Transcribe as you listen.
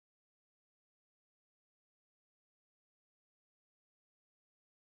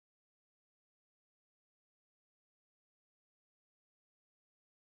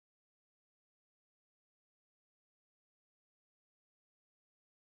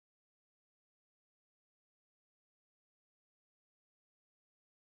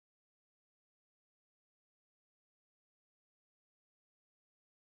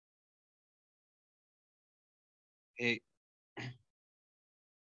Hey,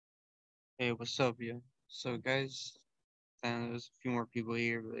 hey, what's up, yo? So, guys, there's a few more people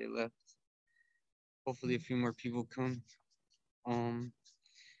here, but they left. Hopefully, a few more people come. Um,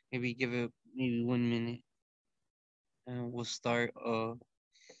 maybe give it maybe 1 minute, and we'll start.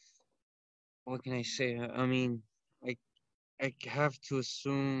 What can I say? I mean, I I have to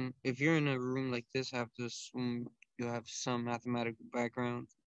assume if you're in a room like this, I have to assume you have some mathematical background.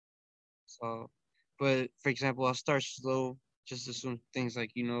 So, but for example, I'll start slow. Just assume things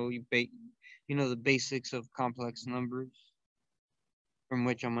like the basics of complex numbers from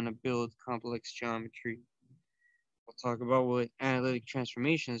which I'm gonna build complex geometry. We'll talk about what analytic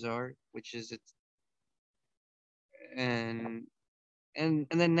transformations are, which is it, and and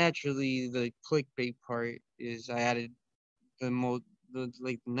then naturally the clickbait part is I added the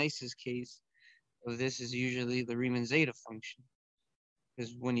nicest case of this is usually the Riemann zeta function,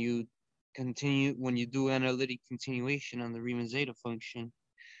 because when you do analytic continuation on the Riemann zeta function,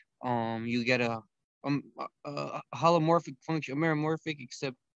 you get a holomorphic function, a meromorphic,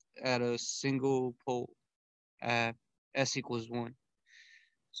 except at a single pole at s equals 1.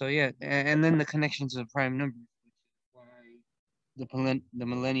 So yeah, and then the connections of prime numbers, which is why the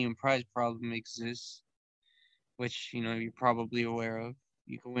Millennium Prize problem exists, which you're probably aware of.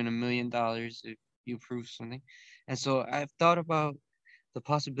 You can win $1 million if you prove something. And so I've thought about the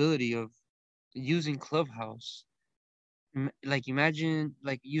possibility of using Clubhouse. Like imagine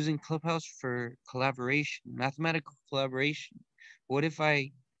like using Clubhouse for collaboration, mathematical collaboration. What if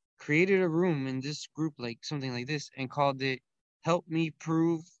I created a room in this group like something like this and called it "Help me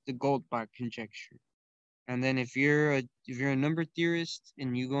prove the Goldbach conjecture"? And then if you're a number theorist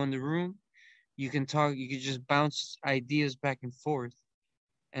and you go in the room, you could just bounce ideas back and forth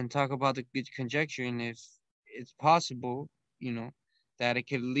and talk about the good conjecture, and if it's possible, you know, that it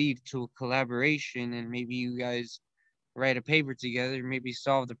could lead to a collaboration and maybe you guys write a paper together, maybe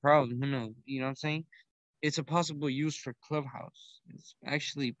solve the problem. Who knows? You know what I'm saying? It's a possible use for Clubhouse. It's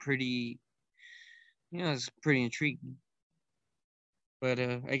actually it's pretty intriguing. But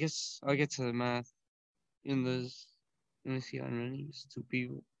I guess I'll get to the math in this. Let me see how many. It's two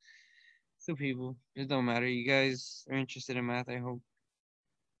people. Two people. It don't matter. You guys are interested in math, I hope.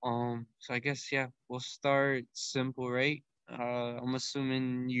 So I guess yeah, we'll start simple, right? I'm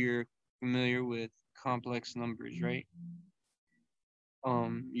assuming you're familiar with complex numbers, right?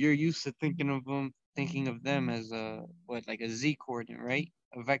 You're used to thinking of them as like a z coordinate, right?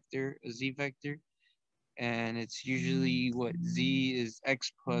 A vector, a z vector, and it's usually what z is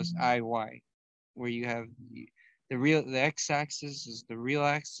x plus iy, where you have the x axis is the real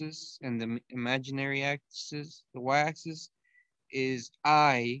axis, and the imaginary axis, the y axis, is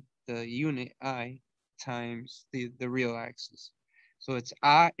I, the unit I, times the real axis. So it's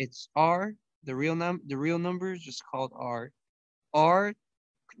R, the real number is just called R. R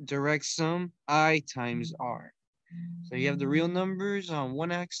direct sum I times R. So you have the real numbers on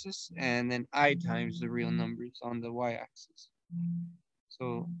one axis and then I times the real numbers on the y axis.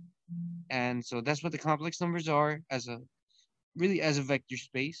 So so that's what the complex numbers are as a vector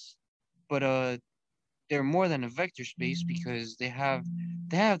space. But they're more than a vector space because they have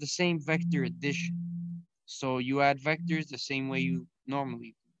the same vector addition. So you add vectors the same way you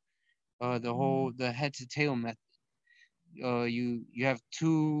normally do. The head to tail method. You have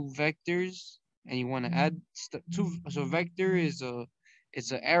two vectors and you want to add two. So vector is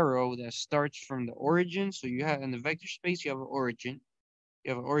it's an arrow that starts from the origin. So you have in the vector space you have an origin.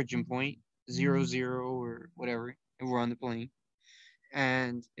 You have an origin point 0, 0, or whatever, and we're on the plane,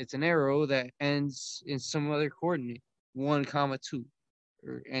 and it's an arrow that ends in some other coordinate, 1, 2,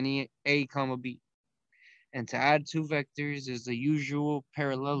 or any a comma b. And to add two vectors is the usual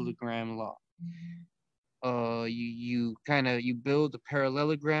parallelogram law. You build a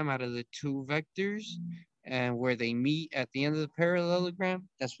parallelogram out of the two vectors, and where they meet at the end of the parallelogram,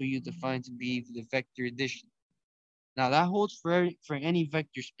 that's what you define to be the vector addition. Now that holds for any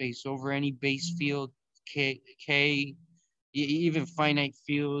vector space over any base field, k, even finite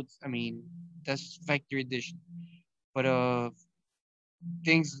fields. I mean, that's vector addition. But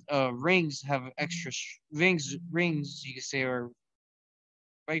rings have rings you could say are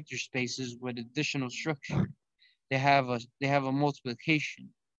vector spaces with additional structure. They have a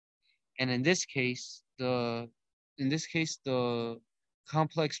multiplication, and in this case the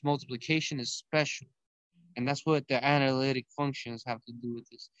complex multiplication is special, and that's what the analytic functions have to do with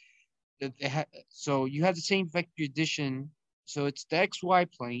this. So you have the same vector addition. So it's the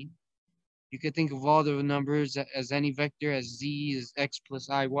xy plane. You could think of all the numbers as any vector as z is x plus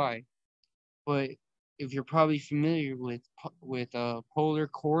iy. But if you're probably familiar with polar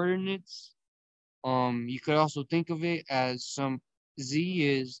coordinates, You could also think of it as some z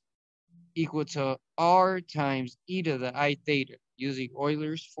is equal to r times e to the I theta. Using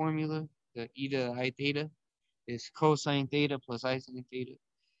Euler's formula, the e to the I theta is cosine theta plus I sin theta.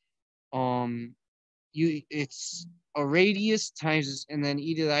 It's a radius times and then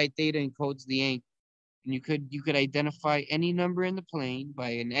e to the I theta encodes the angle. And you could identify any number in the plane by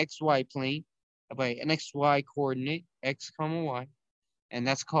an xy plane, by an xy coordinate, x comma y, and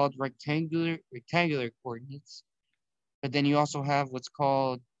that's called rectangular coordinates. But then you also have what's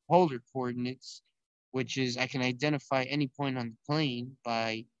called polar coordinates, which is I can identify any point on the plane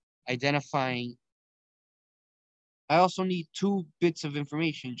by identifying. I also need two bits of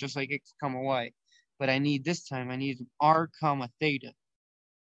information, just like x comma y, but I need this time I need r comma theta.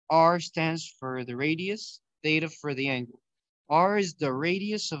 R stands for the radius, theta for the angle. R is the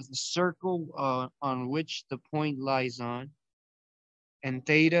radius of the circle on which the point lies on, and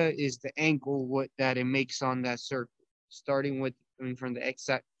theta is the angle that it makes on that circle, from the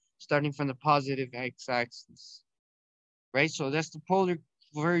starting from the positive x-axis, right? So that's the polar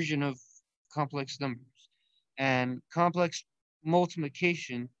version of complex numbers. And complex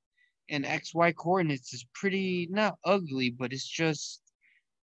multiplication in xy coordinates is pretty not ugly, but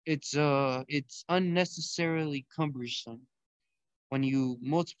it's unnecessarily cumbersome. When you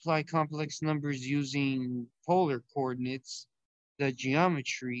multiply complex numbers using polar coordinates, the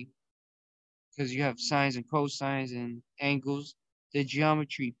geometry, because you have sines and cosines and angles, the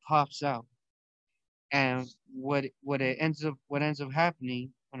geometry pops out. And what ends up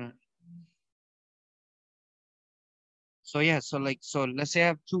happening. So let's say I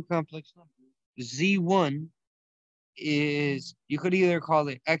have two complex numbers. Z1 is, you could either call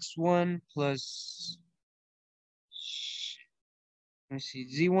it x1 plus, let me see,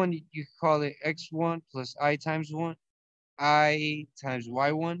 z1 you could call it x1 plus I times 1, I times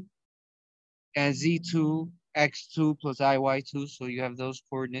y1, and z2 x2 plus iy2, so you have those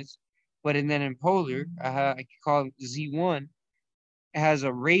coordinates. But and then in polar, I could call it z1, it has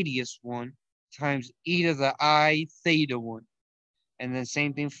a radius 1 times e to the I theta 1. And then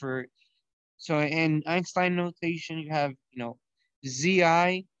same thing so in Einstein notation, you have,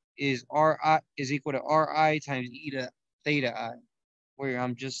 zi is equal to ri times e to theta I, where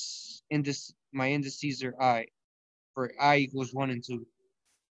I'm just my indices are I, for I equals 1 and 2.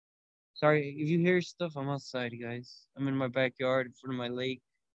 Sorry, if you hear stuff, I'm outside, guys. I'm in my backyard in front of my lake,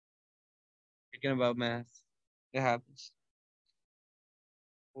 thinking about math. It happens.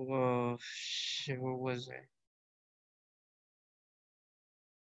 Oh, shit, what was I?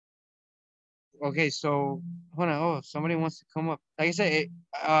 Okay, so hold on. Oh, somebody wants to come up. Like I said,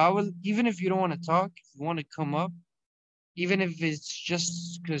 I will, even if you don't want to talk, if you want to come up, even if it's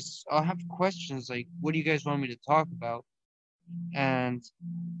just because I'll have questions like, what do you guys want me to talk about? And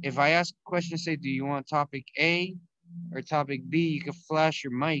if I ask a question, say, do you want topic A or topic B? You can flash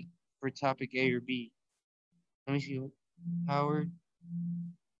your mic for topic A or B. Let me see. Howard,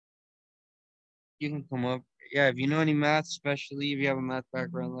 you can come up. Yeah, if you know any math, especially if you have a math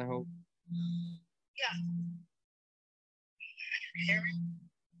background, I hope. Yeah. Can you hear me?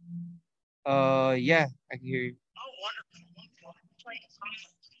 Yeah, I can hear you. Oh, wonderful, wonderful. Actually,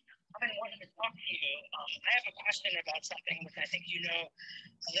 I've been wanting to talk to you. I have a question about something which I think you know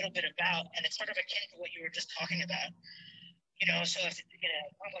a little bit about, and it's sort of akin to what you were just talking about. So if in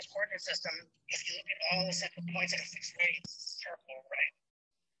a complex coordinate system, if you look at all the separate points at a fixed radius, it's a circle, right?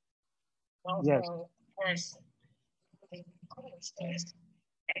 Also, Yes. of course, in coordinate space,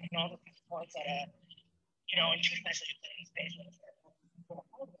 and all the fixed points at a, in two-dimensional Euclidean space,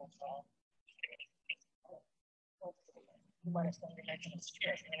 you might have some dimensional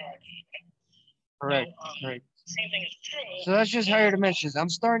sphere for an RG. Correct. Right. Same thing is true. So that's just higher dimensions. I'm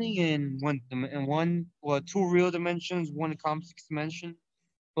starting in two real dimensions, one complex dimension,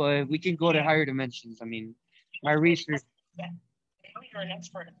 but we can go to higher dimensions. I mean, my research. You're an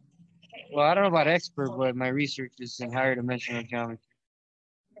expert. Well, I don't know about expert, but my research is in higher dimensional geometry.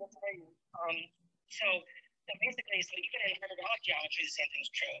 So basically, so even in hyperbolic geometry, the same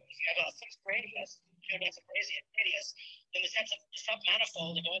thing's true. If you have a fixed radius, geodesic radius, then the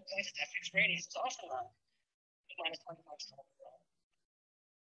submanifold of all points at that fixed radius is also minus 25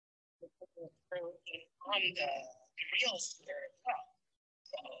 on the real sphere as well.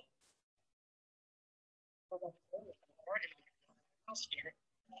 So the origin of the sphere.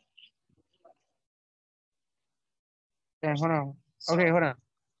 Okay, hold on. Okay, hold on.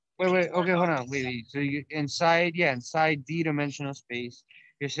 Wait. Okay, hold on. Wait. So you inside D-dimensional space,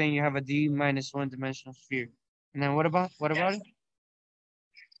 you're saying you have a D minus 1 dimensional sphere. And then what about it?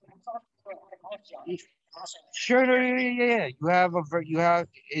 Sure, no, yeah.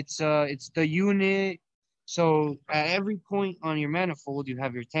 It's the unit. So at every point on your manifold, you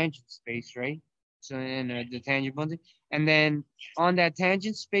have your tangent space, right? So and the tangent bundle, and then on that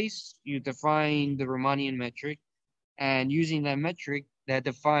tangent space, you define the Riemannian metric, and using that metric that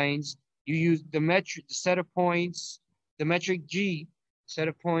defines, you use the metric, the set of points, the metric G, set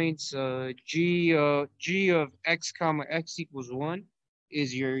of points, G of x comma x equals 1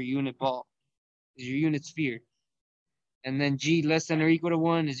 is your unit ball, is your unit sphere, and then G less than or equal to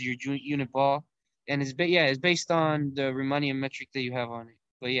 1 is your unit ball, and it's based on the Riemannian metric that you have on it.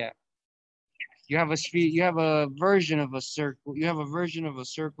 But yeah, you have a sphere, you have a version of a circle, you have a version of a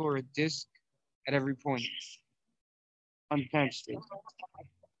circle or a disc at every point on the time space. So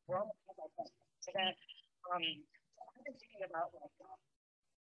that, I've been thinking about like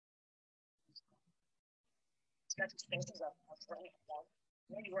sketch spaces of rank one.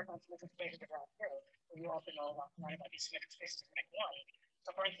 When you work on symmetric spaces of rank two, you also know about these symmetric spaces of rank one.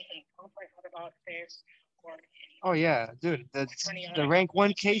 So for instance, in complex Hutterbox space, or oh yeah, dude, that's the rank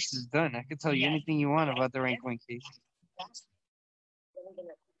one case is done. I can tell you anything you want about the rank one case. That's really going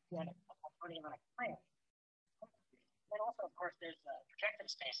to be on a plan. Then also, of course, there's projective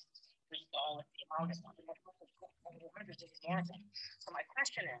spaces. There's all of the longest one. So my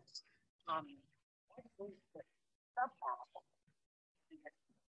question is, what is the submanifold?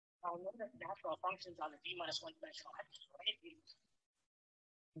 I know that natural functions on the d minus one dimensional axis, right?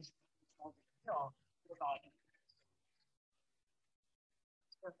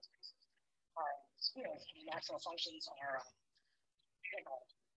 Spheres, natural functions are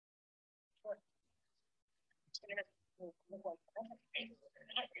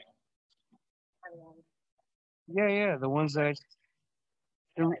Yeah, the ones that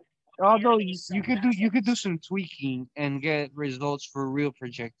the, although you could do some tweaking and get results for real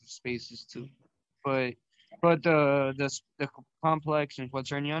projective spaces too, but the complex and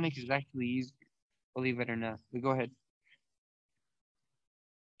quaternionic is actually easy, believe it or not. But go ahead.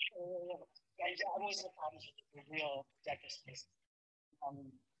 I always have problems with the real projective spaces. I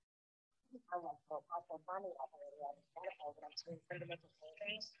want to also finally manifolds and I'm doing fundamental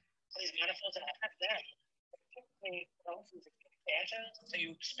things. These manifolds and I have them. Typically, don't use expansion. So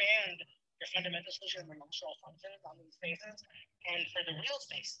you expand your fundamental solution of dimensional functions on these spaces. And for the real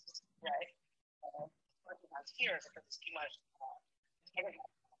spaces, right? Here is for the schema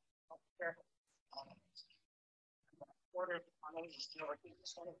order of quantities is over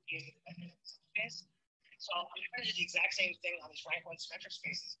sort of space. So I'm going to do the exact same thing on these rank one symmetric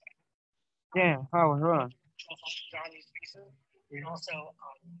spaces. Damn, Howard, hold on. And also,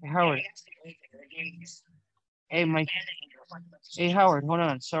 Howard. Hey, Mike. Hey, Howard, hold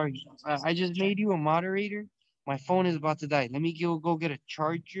on. Sorry. I just made you a moderator. My phone is about to die. Let me go get a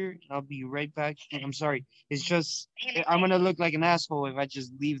charger. I'll be right back. I'm sorry. It's just, I'm going to look like an asshole if I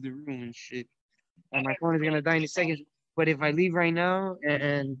just leave the room and shit. And my phone is going to die in a second. But if I leave right now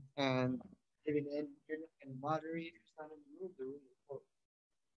and moderator's not in the room is closed.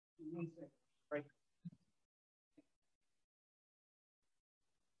 Right.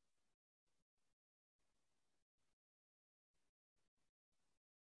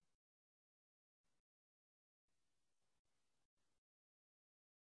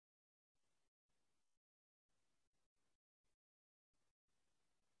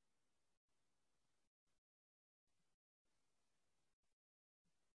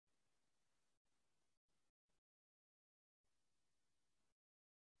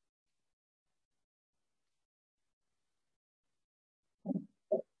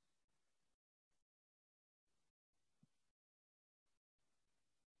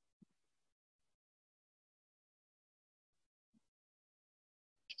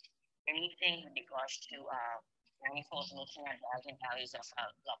 Anything in regards to manifolds looking at eigenvalues of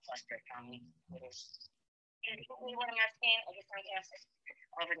Laplace Bernoulli. Hopefully what I'm asking, I just want to answer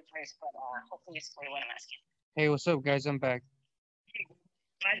all over the place, but hopefully it's clear what I'm asking. Hey, what's up, guys? I'm back.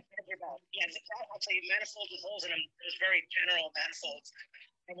 Yeah, actually, manifolds with holes in them, there's very general manifolds.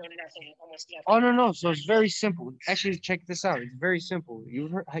 I know nothing, almost nothing. Oh no, so it's very simple. Actually, check this out. It's very simple.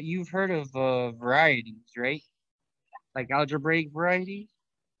 You've heard of varieties, right? Like algebraic varieties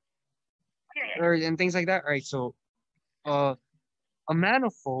or and things like that. All right, so uh a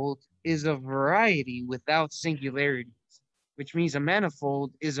manifold is a variety without singularities, which means a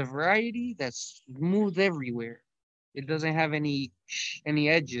manifold is a variety that's smooth everywhere. It doesn't have any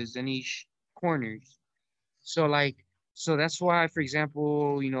edges, corners. So like, so that's why, for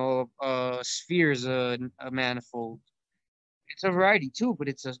example, a sphere is a manifold. It's a variety too, but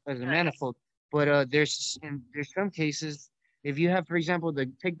it's a manifold. But there's some cases, if you have, for example,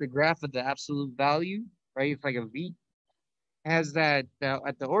 take the graph of the absolute value right? It's like a V. It has that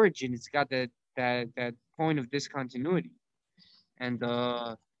at the origin, it's got that point of discontinuity, and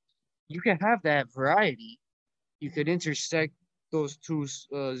you can have that variety. You could intersect those two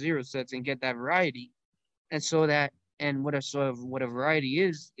zero sets and get that variety, and so that and what a sort of what a variety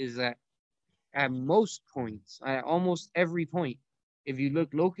is that at most points, at almost every point, if you look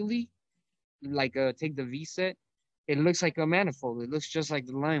locally, like take the V set, it looks like a manifold. It looks just like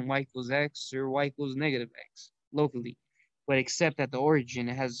the line y equals x or y equals negative x locally, but except at the origin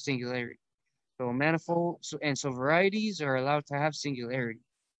it has a singularity. So a manifold, so varieties are allowed to have singularity,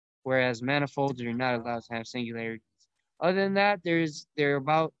 whereas manifolds are not allowed to have singularity. Other than that, they're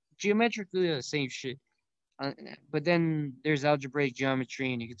about geometrically the same shit. Uh, but then there's algebraic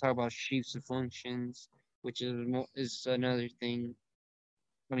geometry, and you can talk about shapes of functions, which is another thing.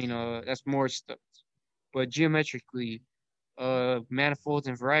 I mean, that's more stuff. But geometrically, manifolds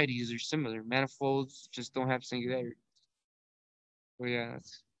and varieties are similar. Manifolds just don't have singularity. So yeah,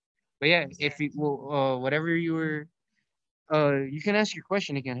 but yeah, if you whatever you were, you can ask your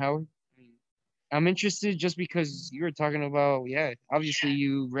question again, Howard. I mean, I'm interested just because you were talking about, yeah, obviously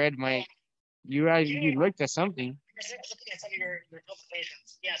you read my, you looked at something. Looking at some of your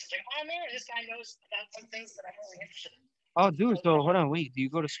publications. Yeah, so it's like, oh man, this guy knows about some things that I'm really interested in. Oh, dude, so hold on, wait, do you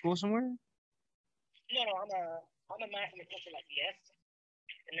go to school somewhere? No, I'm a mathematician at ES,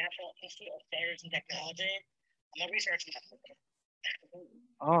 the National Institute of Standards and Technology. I'm a research mathematician.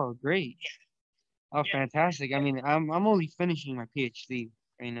 Oh, great. Oh, Yeah. fantastic. I mean, I'm only finishing my PhD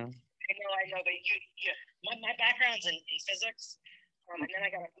right now. I know, but my background's in physics, and then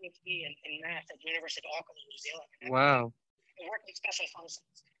I got a PhD in math at the University of Auckland, New Zealand. Wow. I work in special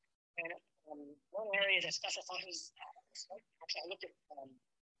functions, and one area that special functions. Actually, I looked at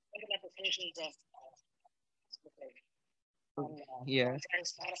fundamental functions of Yeah.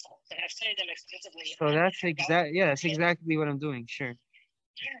 Trans manifolds, and I've studied them extensively. So that's exactly what I'm doing. Sure.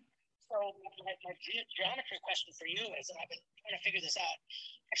 Yeah. So my geometry question for you is, I've been trying to figure this out.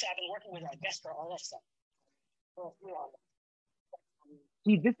 Actually, I've been working with Vesper Olofsson.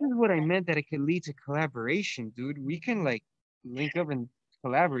 See, this is what I meant that it could lead to collaboration, dude. We can like link up and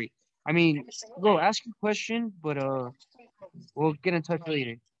collaborate. I mean, go ask your question, but we'll get in touch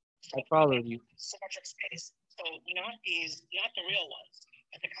later. I followed you. Symmetric space. So not the real ones,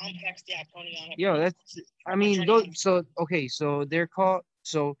 but the complex diachronionic. Yo, that's I mean, those so okay, so they're called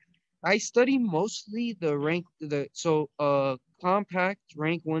so I study mostly the compact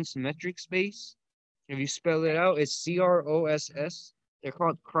rank one symmetric space. If you spell it out, it's CROSS. They're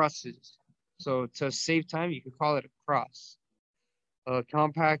called crosses. So to save time, you could call it a cross.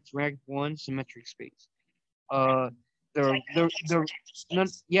 Compact rank one symmetric space. Uh,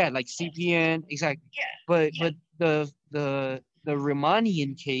 yeah, like CPN, exactly. But the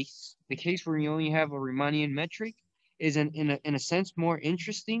Riemannian case, the case where you only have a Riemannian metric, is in a sense more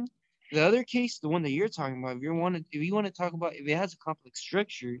interesting. The other case, the one that you're talking about, if you want to talk about if it has a complex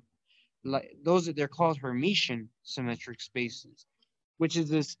structure, like they're called Hermitian symmetric spaces, which is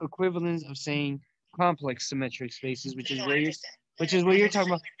this equivalent of saying complex symmetric spaces, which is what you're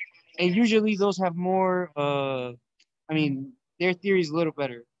talking about. And usually those have more I mean, their theory is a little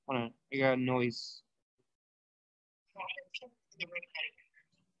better. Hold on, I got noise.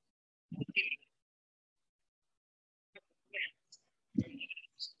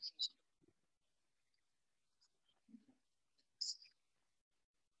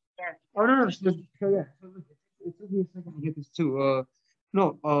 Oh no, no. So yeah, it took me a second to get this too.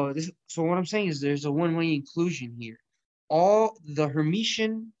 No, this. So what I'm saying is there's a one-way inclusion here. All the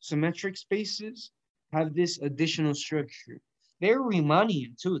Hermitian symmetric spaces have this additional structure. They're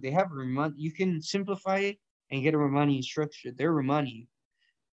Riemannian too. They have Riemann. You can simplify it and get a Riemannian structure. They're Riemannian,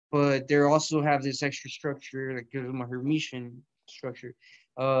 but they also have this extra structure that gives them a Hermitian structure.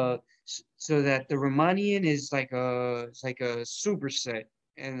 So that the Riemannian is like a superset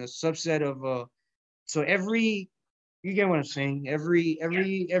and a subset of so every you get what I'm saying. Every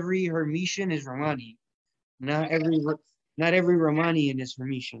Hermitian is Riemannian. Not every Riemannian is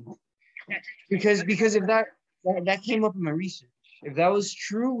Hermitian. Because if that came up in my research. If that was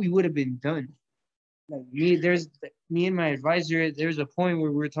true, we would have been done. Like me and my advisor, there's a point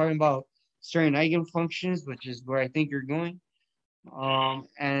where we were talking about certain eigenfunctions, which is where I think you're going.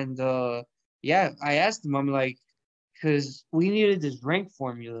 And yeah, I asked him, I'm like, because we needed this rank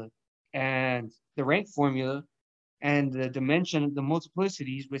formula, and the rank formula and the dimension of the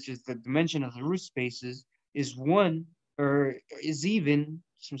multiplicities, which is the dimension of the root spaces, is one or is even.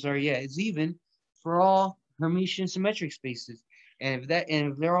 I'm sorry, yeah, it's even for all Hermitian symmetric spaces. And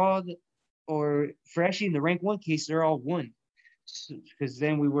if they're all, or for actually in the rank one case, they're all one, because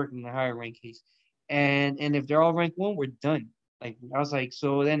then we work in the higher rank case. and if they're all rank 1, we're done. Like I was like,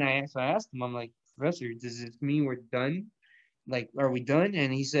 so then I asked him, I'm like, Professor, does this mean we're done? Like, are we done?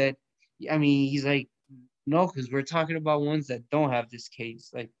 And he said, I mean, he's like, no, because we're talking about ones that don't have this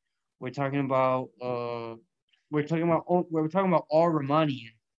case. Like, we're talking about we're talking about all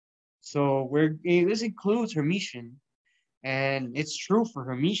Riemannian. So this includes Hermitian, and it's true for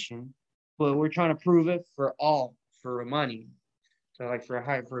Hermitian, but we're trying to prove it for all for Riemannian. So like for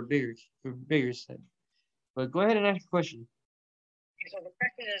a bigger set. But go ahead and ask your question. So the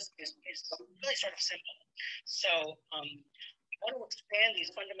question is really sort of simple. So we want to expand these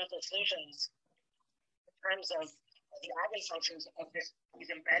fundamental solutions in terms of the eigenfunctions of these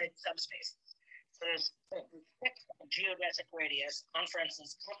embedded subspaces. So there's a fixed geodesic radius on, for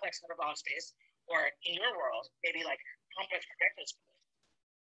instance, complex number bond space, or in your world, maybe like complex projective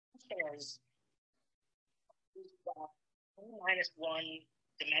space. There's minus one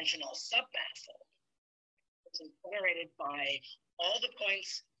dimensional submanifold, which is generated by all the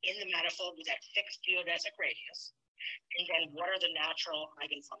points in the manifold with that fixed geodesic radius, and then what are the natural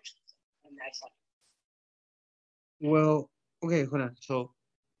eigenfunctions in that submanifold? Well, okay, hold on. So,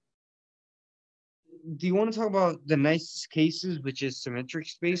 do you want to talk about the nicest cases, which is symmetric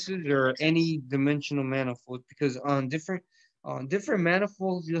spaces, or any dimensional manifold? Because on different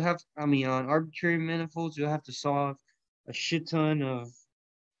manifolds, you have, I mean, on arbitrary manifolds, you'll have to solve a shit ton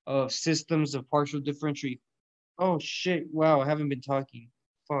of systems of partial differential. Oh shit! Wow, I haven't been talking.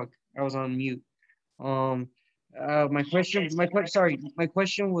 Fuck, I was on mute. Um, my question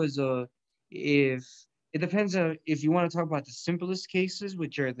was, if it depends on if you want to talk about the simplest cases,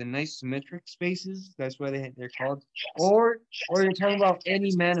 which are the nice symmetric spaces, that's why they're called, or you're talking about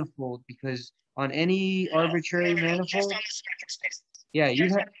any manifold, because on any arbitrary manifold, yeah,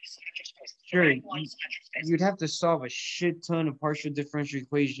 sure, you'd have to solve a shit ton of partial differential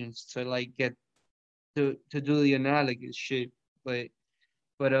equations to like get to do the analogous shit, but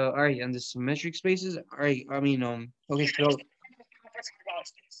all right, on the symmetric spaces, all right, I mean, okay, so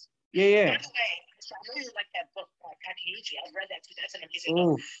yeah. I really like that book, Takeuchi. I've read that too. That's an amazing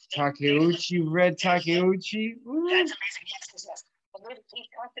Oh, book. Takeuchi, read Takeuchi. That's amazing. Yes. But he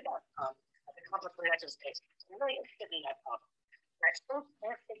talked about the complex projective space. I'm really interested in that problem. I still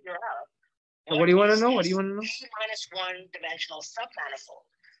can't figure out. So what do you want to know? What do you want to know? E minus one dimensional submanifold,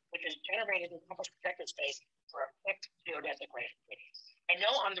 which is generated in complex projective space for a fixed geodesic radius. I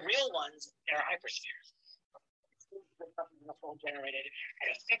know on the real ones, there are hyperspheres. Submanifold generated at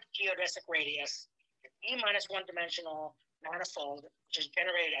a fixed geodesic radius, an E minus one dimensional manifold, which is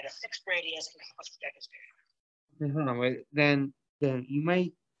generated at a fixed radius in complex projective space. Then you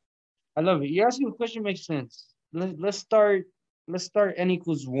might. I love it. You asking the question makes sense. Let's start. Let's start n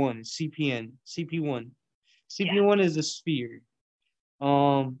equals 1, CPN, CP1. CP1 is a sphere.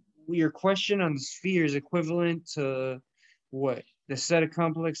 Your question on the sphere is equivalent to what? The set of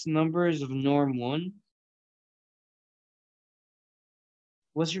complex numbers of norm 1.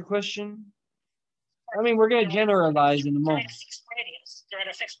 What's your question? I mean, we're going to generalize in a moment. They're at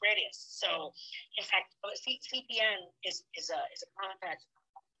a fixed radius. So, in fact, CPN is a compact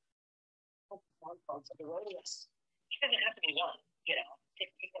of the radius. It doesn't have to be 1, you know. It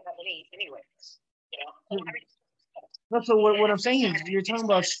can have any radius, you know. No, so what I'm saying is you're talking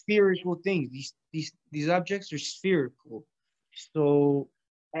about spherical things. These objects are spherical. So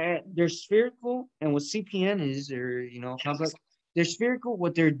they're spherical, and what CPN is, or complex, they're spherical.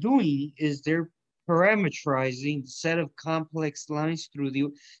 What they're doing is they're parametrizing the set of complex lines through the.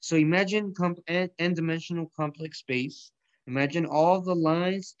 So imagine n-dimensional complex space. Imagine all the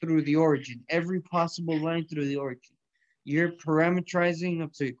lines through the origin, every possible line through the origin. You're parametrizing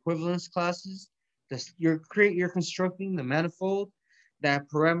up to equivalence classes. You're constructing the manifold that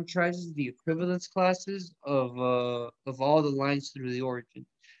parameterizes the equivalence classes of all the lines through the origin.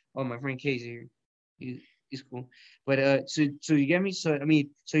 Oh, my friend Casey here, he's cool. But so you get me. So I mean,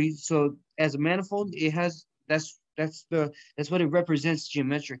 so as a manifold, it has that's what it represents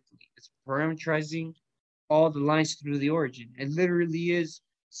geometrically. It's parameterizing all the lines through the origin. It literally is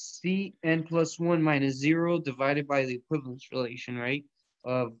Cn plus 1 minus 0 divided by the equivalence relation, right?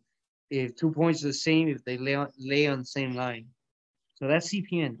 Of if 2 points are the same, if they lay on the same line. So that's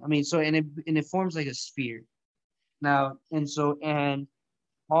CPN. I mean, so and it forms like a sphere. Now, and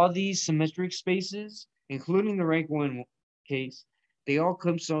all these symmetric spaces, including the rank 1 case, they all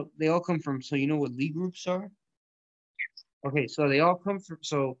come from, so you know what Lie groups are? Okay, so they all come from,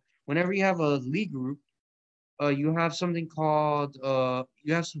 so whenever you have a Lie group, you have something called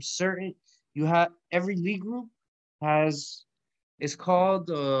you have some certain every Lie group has, it's called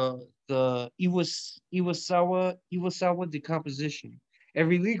the Iwasawa decomposition.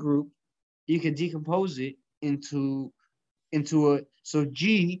 Every Lie group you can decompose it into a, so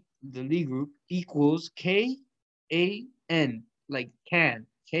G, the Lie group, equals K-A-N, like can,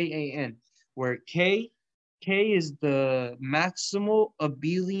 K-A-N, where K is the maximal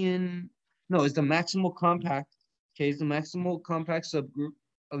abelian, no, it's the maximal compact. K is the maximal compact subgroup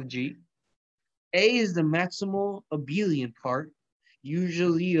of G. A is the maximal abelian part.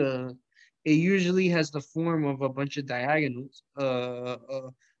 Usually, it usually has the form of a bunch of diagonals.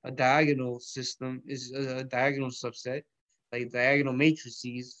 A diagonal system is a diagonal subset, like diagonal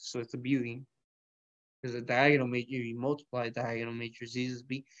matrices. So it's abelian because a diagonal matrix, you multiply diagonal matrices is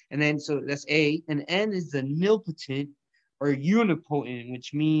B, and then so that's A, and N is the nilpotent or unipotent,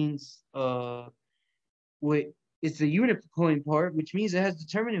 which means what it's the unipotent part, which means it has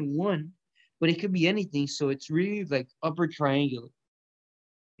determinant one, but it could be anything. So it's really like upper triangular.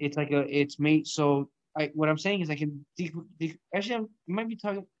 It's like it's made so I what I'm saying is I can actually I might be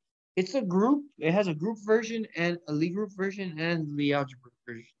talking. It's a group. It has a group version and a Lie group version and the algebra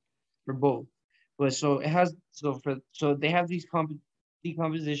version for both. But so it has so they have these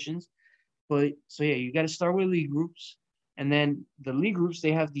decompositions. But so yeah, you got to start with Lie groups, and then the Lie groups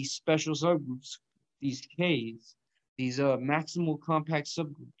they have these special subgroups, these Ks, these maximal compact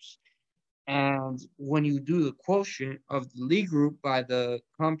subgroups. And when you do the quotient of the Lie group by the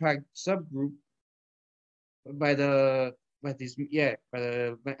compact subgroup, by the by this yeah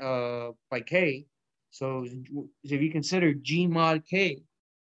by K, so if you consider G mod K,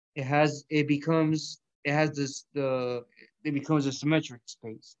 it has this the it becomes a symmetric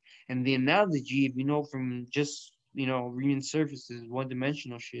space. And the analogy, if you know from just Riemann surfaces,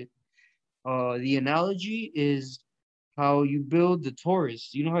 one-dimensional shit, the analogy is how you build the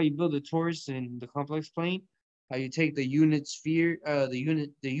torus. You know how you build the torus in the complex plane? How you take the unit sphere,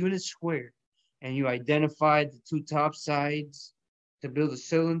 the unit square, and you identify the two top sides to build a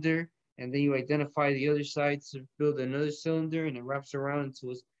cylinder, and then you identify the other sides to build another cylinder, and it wraps around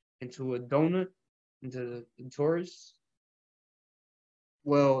into a donut, into the torus.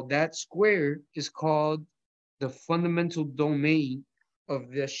 Well, that square is called the fundamental domain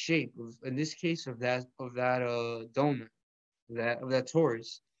of the shape of, in this case, of that donut, of that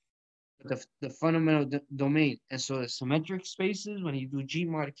torus, the fundamental domain. And so the symmetric spaces, when you do G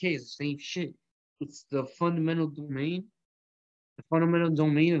mod K, is the same shit. It's the fundamental domain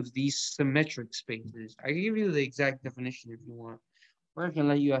of these symmetric spaces. I can give you the exact definition if you want, or I can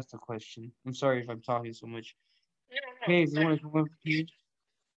let you ask the question. I'm sorry if I'm talking so much. Hey, if you want to come up here.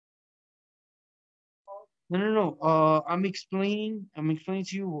 No, no, no. I'm explaining. I'm explaining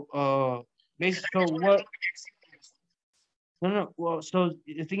to you. Basically, so what? No, no. Well, so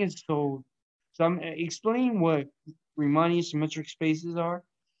the thing is, so I'm explaining what Riemannian symmetric spaces are.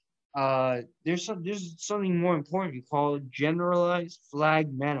 There's something more important called generalized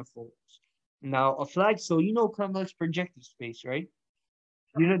flag manifolds. Now, a flag. So complex projective space, right?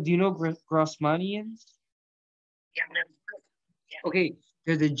 Do you know Grossmannians? Yeah, Okay,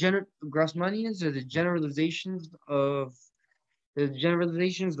 they're the Grossmannians are the generalizations of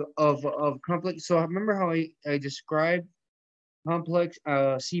complex. So remember how I described complex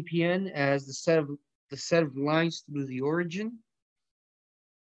CPN as the set of lines through the origin.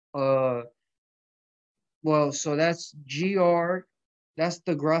 Uh, well, so that's GR. That's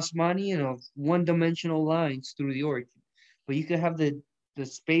the Grossmannian of one-dimensional lines through the origin. But you could have the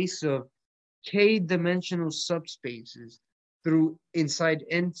space of k-dimensional subspaces through inside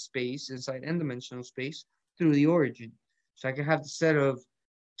n-dimensional space through the origin. So I can have the set of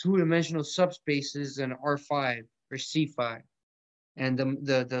two-dimensional subspaces in R5 or C5, and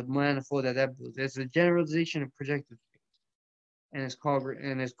the manifold that builds. It's a generalization of projective space, and it's called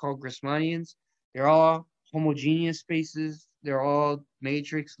Grassmannians. They're all homogeneous spaces. They're all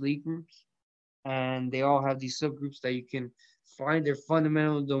matrix Lie groups, and they all have these subgroups that you can find their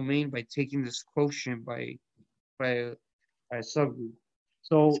fundamental domain by taking this quotient by by a subgroup.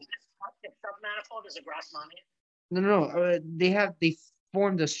 So this submanifold is a Grassmannian. no, no, no. They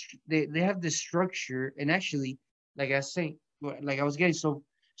form they have this structure, and actually, like I was saying, like I was getting so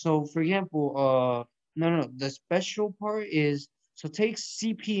for example, no, no, the special part is so take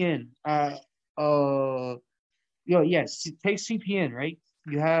CPN, yes, take CPN, right?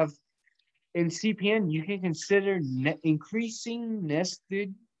 You have in CPN, you can consider increasing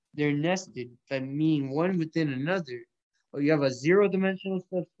nested. They're nested, that mean one within another. Or you have a zero-dimensional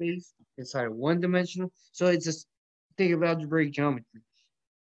subspace inside a one-dimensional. So it's just think of algebraic geometry.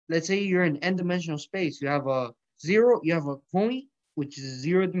 Let's say you're in n-dimensional space. You have a zero. You have a point which is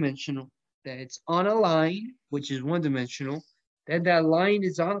zero-dimensional. That it's on a line which is one-dimensional. Then that line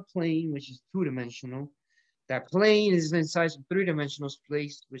is on a plane which is two-dimensional. That plane is inside some three-dimensional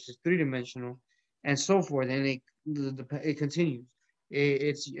space, which is three-dimensional, and so forth. And it continues.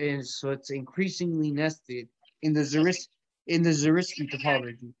 So it's increasingly nested in the Zariski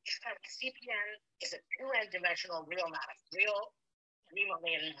topology. CPN is a 2n-dimensional real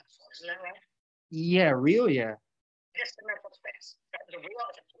remotely manifold, isn't that right? Yeah, real, yeah. Just dimensional space. The real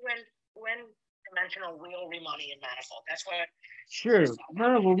is a 2n-dimensional real Riemannian manifold. That's what. Sure.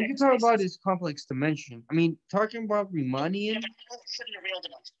 No, what we can talk about is complex dimension. I mean, talking about Riemannian. Yeah, but it's in the real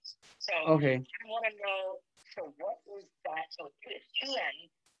dimensions. So okay. I want to know. So what is that? So it's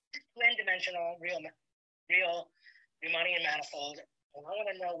 2n-dimensional real Riemannian manifold, and I want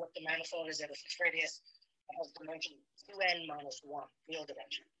to know what the manifold is at a fixed radius that has dimension 2n minus 1 real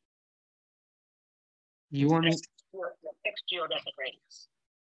dimension. You want to the fixed geodesic radius.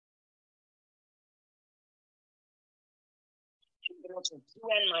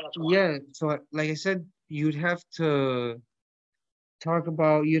 Yeah, so like I said, you'd have to talk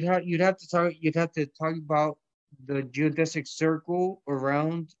about you'd have to talk about the geodesic circle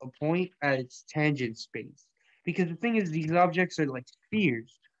around a point at its tangent space. Because the thing is, these objects are like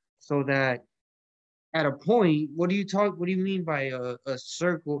spheres, so that at a point, what do you mean by a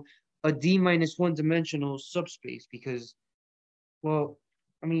circle, a d minus one dimensional subspace? Because, well,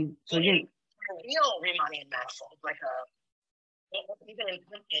 I mean, so again, a real Riemannian manifold, like even in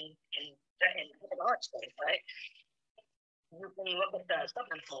hyperbolic space, right? You can look at the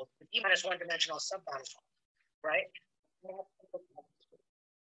submanifold, the d minus one dimensional submanifold, right?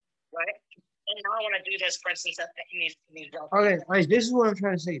 Right? And now I want to do this, for instance, in these okay, all right, this is what I'm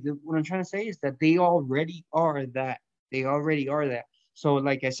trying to say. What I'm trying to say is that they already are that. They already are that. So,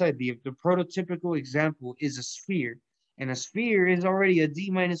 like I said, the prototypical example is a sphere, and a sphere is already a d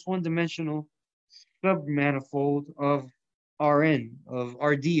minus one dimensional submanifold of Rn, of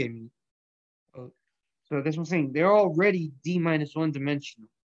Rd, I mean. So that's what I'm saying. They're already d minus one dimensional.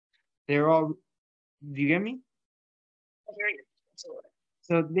 They're all. Do you get me?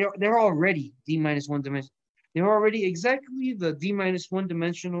 So they're already d minus one dimensional. They're already exactly the d minus one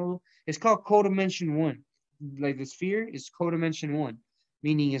dimensional. It's called codimension one. Like the sphere is codimension one,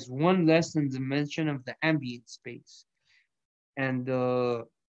 meaning it's one less than dimension of the ambient space. And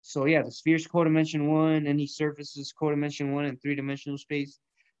so yeah, the sphere's codimension one. Any surface is codimension one in three-dimensional space.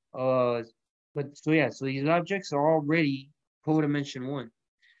 But so yeah, so these objects are already codimension one.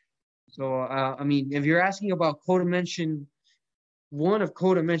 So I mean, if you're asking about codimension one of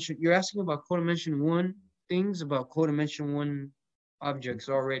codimension, you're asking about codimension one things about codimension one objects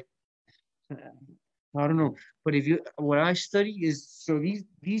already. I don't know, but if you what I study is so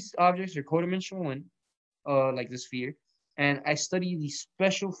these objects are codimension one, like the sphere, and I study these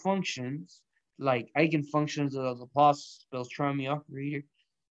special functions like eigenfunctions of the Laplace-Beltrami operator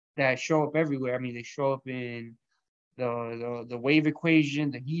that show up everywhere. I mean, they show up in the wave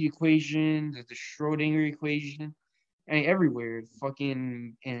equation, the heat equation, the Schrodinger equation, I mean, everywhere.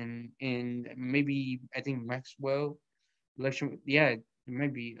 Fucking in maybe I think Maxwell election. Yeah, it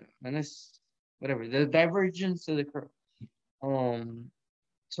might be unless whatever the divergence of the curve. Um.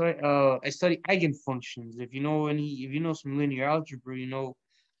 So I study eigenfunctions. If you know some linear algebra, you know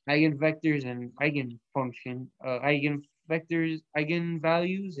eigenvectors and eigenfunction, eigenvectors,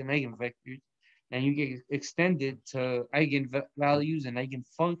 eigenvalues, and eigenvectors, and you get extended to eigenvalues and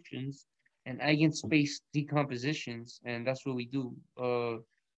eigenfunctions and eigenspace decompositions, and that's what we do.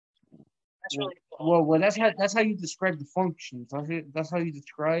 That's really cool. Well, that's how you describe the functions. That's how you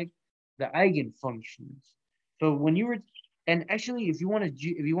describe the eigenfunctions. So when you were, and actually, if you want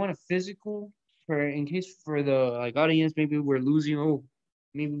a physical, for in case for the like audience, maybe we're losing. Oh,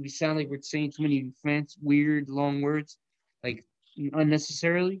 maybe we sound like we're saying too many fancy, weird, long words, like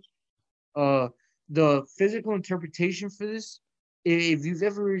unnecessarily. Uh, the physical interpretation for this, if you've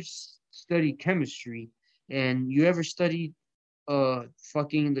ever studied chemistry and you ever studied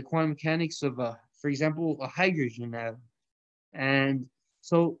fucking the quantum mechanics of for example a hydrogen atom, and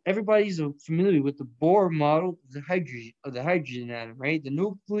so everybody's familiar with the Bohr model of the hydrogen atom, right? The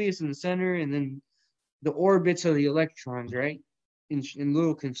nucleus in the center, and then the orbits of the electrons, right? In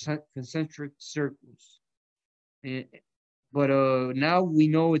little concentric circles. And, but now we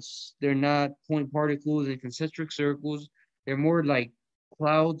know they're not point particles in concentric circles. They're more like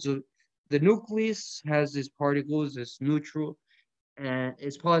clouds of the nucleus has these particles, this neutral, and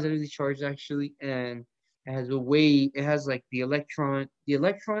it's positively charged actually, and it has a way. It has like the electron. The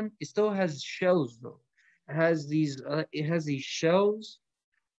electron it still has shells though. It has these. It has these shells.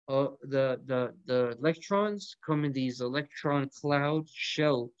 The electrons come in these electron cloud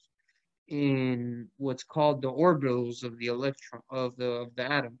shells in what's called the orbitals of the electron of the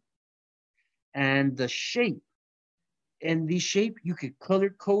atom. and the shape. And the shape, you could color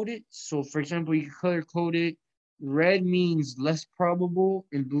code it. So, for example, you could color code it. Red means less probable,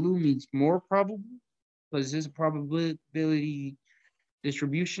 and blue means more probable, because there's a probability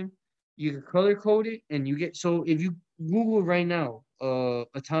distribution. You can color code it, and you get. So, if you Google right now,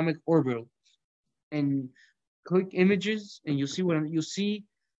 atomic orbital, and click images, and you'll see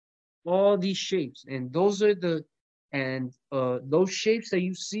all these shapes, and those shapes that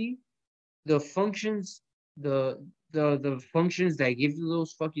you see, the functions, the the functions that give you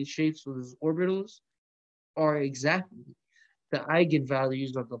those fucking shapes for those orbitals are exactly the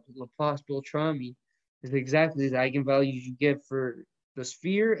eigenvalues of the Laplace Beltrami is exactly the eigenvalues you get for the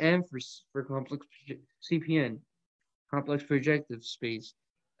sphere and for complex CPN, complex projective space.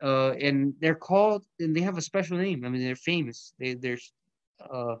 And they're called, and they have a special name. I mean, they're famous.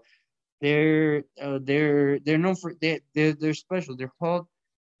 Uh, they're known for they're special. They're called,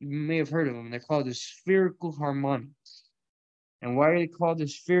 you may have heard of them. They're called the spherical harmonics. And why are they called the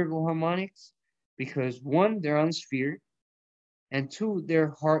spherical harmonics? Because one, they're on a sphere, and two,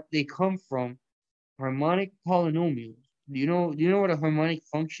 they come from harmonic polynomials. Do you know what a harmonic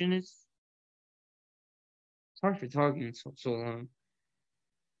function is? Sorry for talking so long.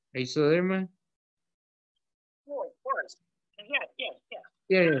 Are you still there, man? Oh, of course. Yeah, yeah, yeah.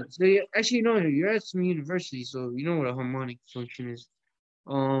 Yeah. So actually, no, you're at some university, so you know what a harmonic function is.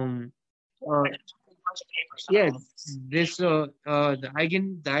 Um, uh, yeah, the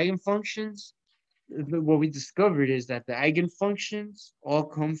eigenfunctions. What we discovered is that the eigenfunctions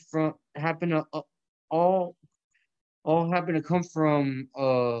all all happen to come from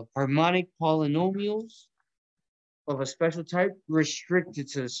harmonic polynomials of a special type restricted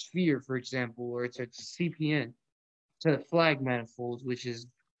to the sphere, for example, or to CPN, to the flag manifolds, which is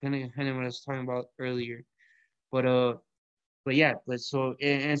kind of what I was talking about earlier. But yeah, so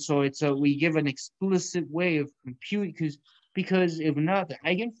it's a we give an explicit way of computing because if not the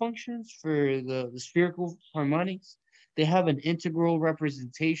eigenfunctions for the spherical harmonics, they have an integral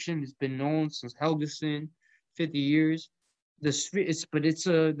representation. It's been known since Helgeson, 50 years. It's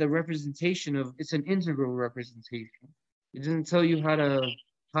the representation of it's an integral representation. It doesn't tell you how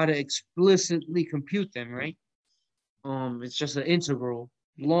to explicitly compute them, right? It's just an integral,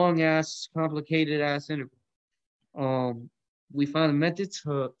 long ass, complicated ass integral. Um, we found a method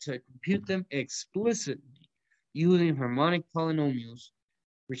to compute them explicitly using harmonic polynomials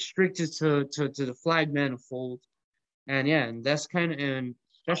restricted to the flag manifold. And yeah, and that's kind of and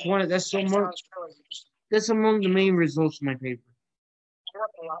that's one of that's among the main results of my paper.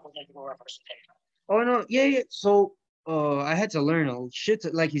 Oh no, yeah. So I had to learn a shit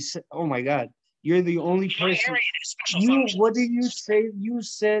like you said. Oh my god, you're the only person. What did you say? You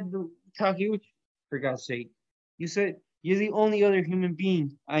said Takeuchi, for God's sake. You said you're the only other human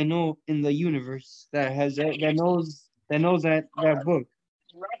being I know in the universe that knows that book.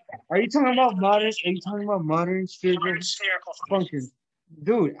 Are you talking about modern? Are you talking about modern spherical functions?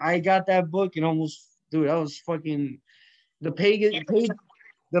 Dude, I got that book and almost, dude, I was fucking the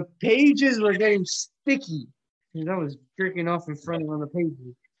the pages were getting sticky because I was jerking off in front of on the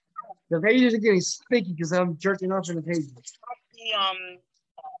pages. The pages are getting sticky because I'm jerking off in the pages. The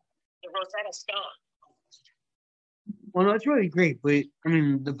Rosetta Stone. Well, no, it's really great, but I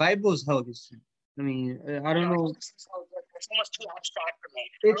mean, the Bible is Helgeson. I mean, I don't know. It's almost too abstract for me.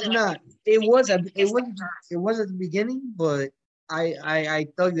 It's not. It was at the beginning, but I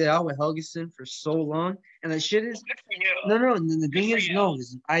thugged it out with Helgeson for so long, and the shit is no. The thing is, no,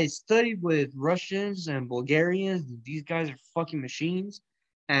 I studied with Russians and Bulgarians. And these guys are fucking machines,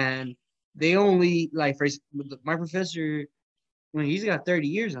 and they only like for my professor. When he's got 30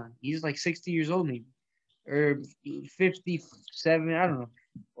 years on, he's like 60 years old maybe, or 57. I don't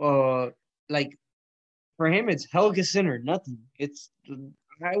know. Like for him, it's Helgeson or nothing.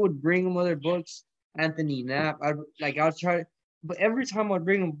 I would bring him other books, Anthony Knapp. I'll try, but every time I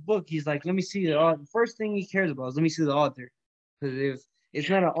bring him a book, he's like, "Let me see the author." First thing he cares about is let me see the author, because if it's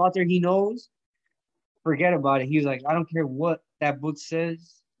not an author he knows, forget about it. He's like, I don't care what that book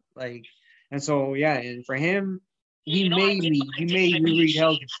says, like, and so yeah, and for him, he made me read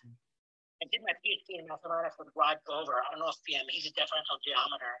Helgeson. I did my PhD in mathematics with Rod Gover. I don't know if he's a differential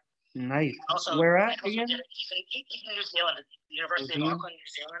geometer. Nice. Also, where at again? He's in New Zealand, University of Auckland,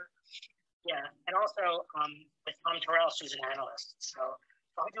 New Zealand. Yeah, and also with Tom Terrell, who's an analyst. So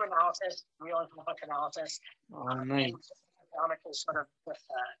I do analysis, real and complex analysis. Oh, nice. Geometry sort of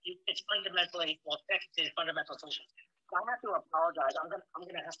it's fundamentally technically fundamental solutions. I have to apologize. I'm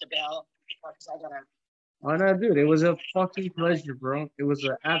gonna have to bail because I gotta. Oh no, dude! It was a fucking pleasure, bro. It was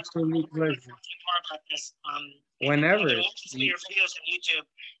an absolute pleasure. More about this. Whenever. Your videos on YouTube.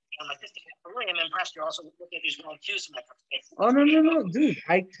 I really am impressed. You're also looking at these wrong cues in my case. Oh no, dude!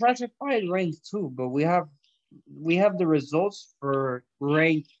 I classified rank too, but we have the results for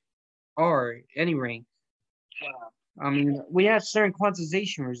rank R, any rank. I mean, we have certain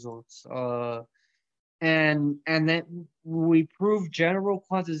quantization results. And then we prove general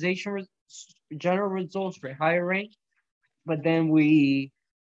results for higher rank, but then we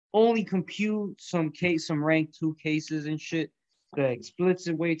only compute some rank 2 cases and shit. The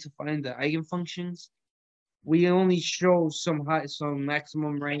explicit way to find the eigenfunctions. We only show some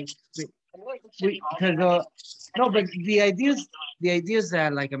maximum rank. Because no, but the idea is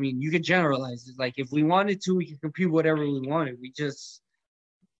that, like, I mean, you could generalize it. Like, if we wanted to, we could compute whatever we wanted. We just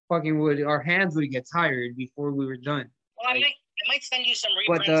fucking our hands would get tired before we were done. Well, like, I might send you some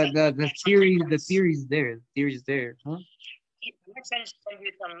reprints. But the theory's there. The theory's there, huh? I might send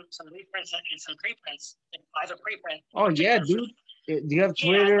you some reprints and some preprints. Either preprint. Oh yeah, dude. Do you have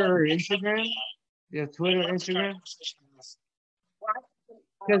Twitter or Instagram? Do you have Twitter or Instagram?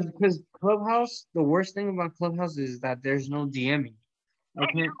 Because Clubhouse, the worst thing about Clubhouse is that there's no DMing. I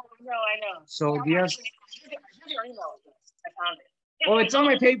know. So do you have? Oh, it's on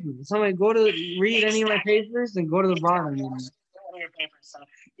my paper. It's on my. Go to read any of my papers and go to the bottom.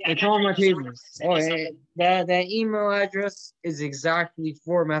 It's on my papers. Oh, that email address is exactly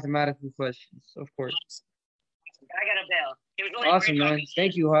for mathematical questions, of course. I got a bail. Really awesome, man.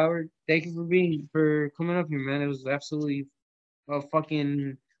 Thank you, Howard. Thank you for coming up here, man. It was absolutely a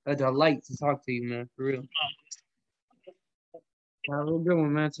delight to talk to you, man. For real. Have a good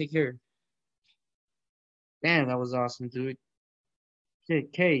one, man. Take care. Damn, that was awesome, dude.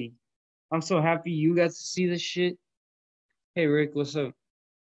 Shit, Kay, I'm so happy you got to see this shit. Hey, Rick, what's up?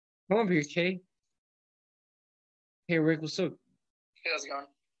 Come up here, Kay. Hey, Rick, what's up? Hey, how's it going?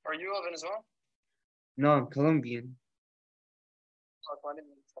 Are you of Venezuela? No, I'm Colombian.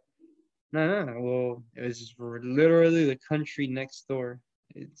 No. Well, it's just literally the country next door.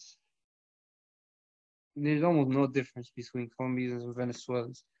 There's almost no difference between Colombians and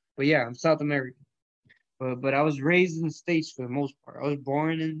Venezuelans. But yeah, I'm South American. But I was raised in the States for the most part. I was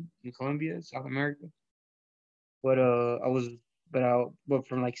born in Colombia, South America. But but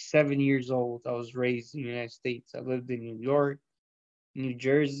from like 7 years old, I was raised in the United States. I lived in New York, New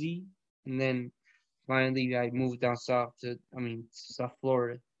Jersey, and then finally I moved down south South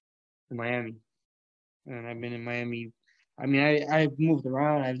Florida, to Miami. And I've been in Miami. I mean, I've moved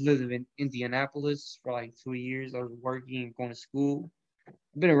around. I've lived in Indianapolis for like 2 years. I was working and going to school.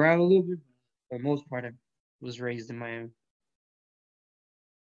 I've been around a little bit, but for the most part, I was raised in Miami.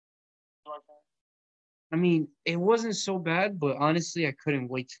 I mean, it wasn't so bad, but honestly, I couldn't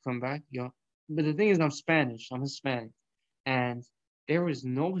wait to come back. But the thing is, I'm Spanish. I'm Hispanic. And there was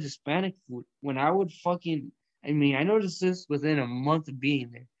no Hispanic food. When I would I noticed this within a month of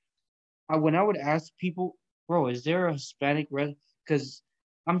being there. When I would ask people, bro, is there a Hispanic restaurant? Because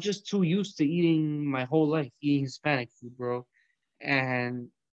I'm just too used to eating my whole life, eating Hispanic food, bro.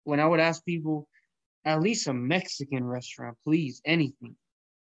 And when I would ask people, at least a Mexican restaurant, please, anything,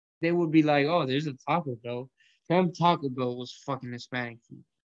 they would be like, oh, there's a Taco Bell. Them Taco Bell was fucking Hispanic food.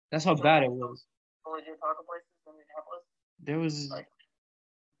 That's how bad it was. There was.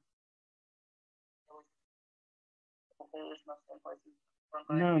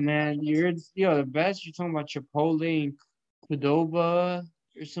 No, man, the best. You're talking about Chipotle and Qdoba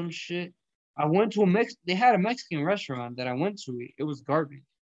or some shit. I went to they had a Mexican restaurant that I went to. It was garbage.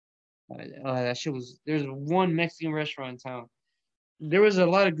 That shit was. There's one Mexican restaurant in town. There was a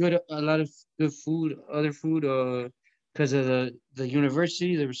lot of good food, other food. Because of the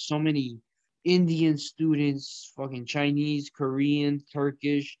university, there were so many Indian students, fucking Chinese, Korean,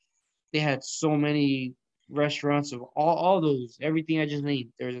 Turkish. They had so many restaurants of all those, everything I just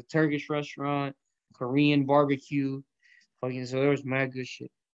named. There was a Turkish restaurant, Korean barbecue, fucking. So there was mad good shit.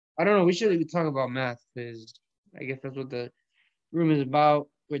 I don't know. We should talk about math because I guess that's what the room is about.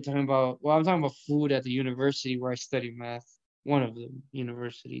 We're talking about. Well, I'm talking about food at the university where I study math. One of the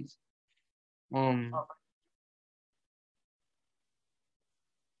universities. Well,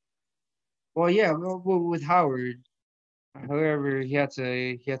 yeah, with Howard. However, he had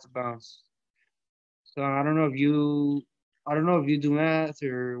to bounce. So I don't know if you do math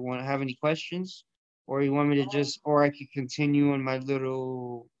or want to have any questions, or you want me to or I could continue on my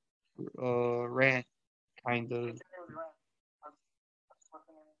little rant, kind of.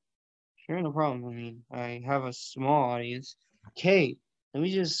 Sure, no problem. I mean, I have a small audience. Okay, let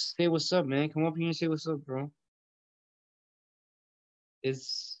me just say what's up, man. Come up here and say what's up, bro. There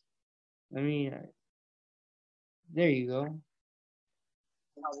you go.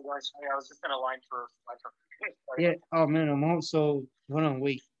 I was just in a line for. Yeah. Oh man, I'm also. Hold on,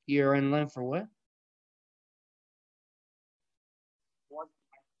 wait. You're in line for what?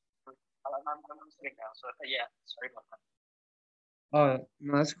 I'm sitting now, so yeah, sorry about that. Oh,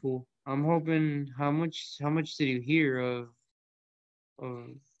 no, that's cool. I'm hoping. How much did you hear of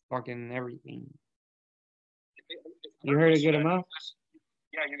fucking everything? You heard a good amount.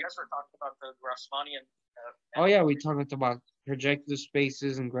 Yeah, you guys were talking about the Grassmannian. Oh yeah, we talked about projective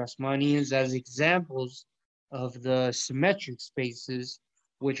spaces and Grassmannians as examples of the symmetric spaces,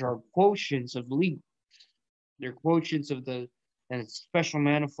 which are quotients of Lie. They're quotients of the and special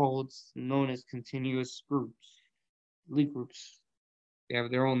manifolds known as continuous groups, Lie groups. They have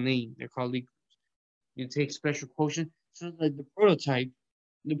their own name. They're called Lie groups. You take special quotient. So the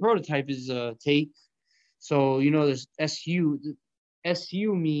prototype, is take. So you know this SU.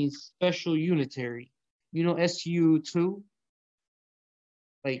 SU means special unitary. You know SU2,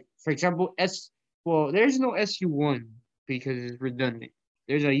 like for example well, there's no SU1 because it's redundant.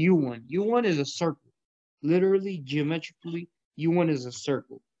 There's a U1. U1 is a circle. Literally, geometrically, U1 is a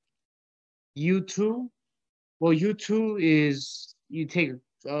circle. U2, well, U2 is you take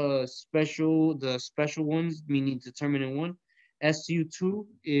the special ones, meaning determinant one. SU2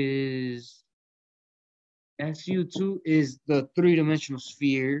 is SU2 is the three-dimensional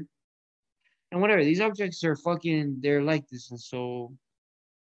sphere. And whatever, these objects are they're like this. And so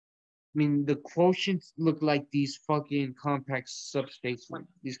I mean, the quotients look like these fucking compact subspaces,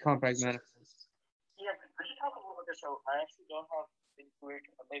 these compact manifolds. Yeah, could you talk a little bit? So I actually don't have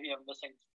maybe I'm missing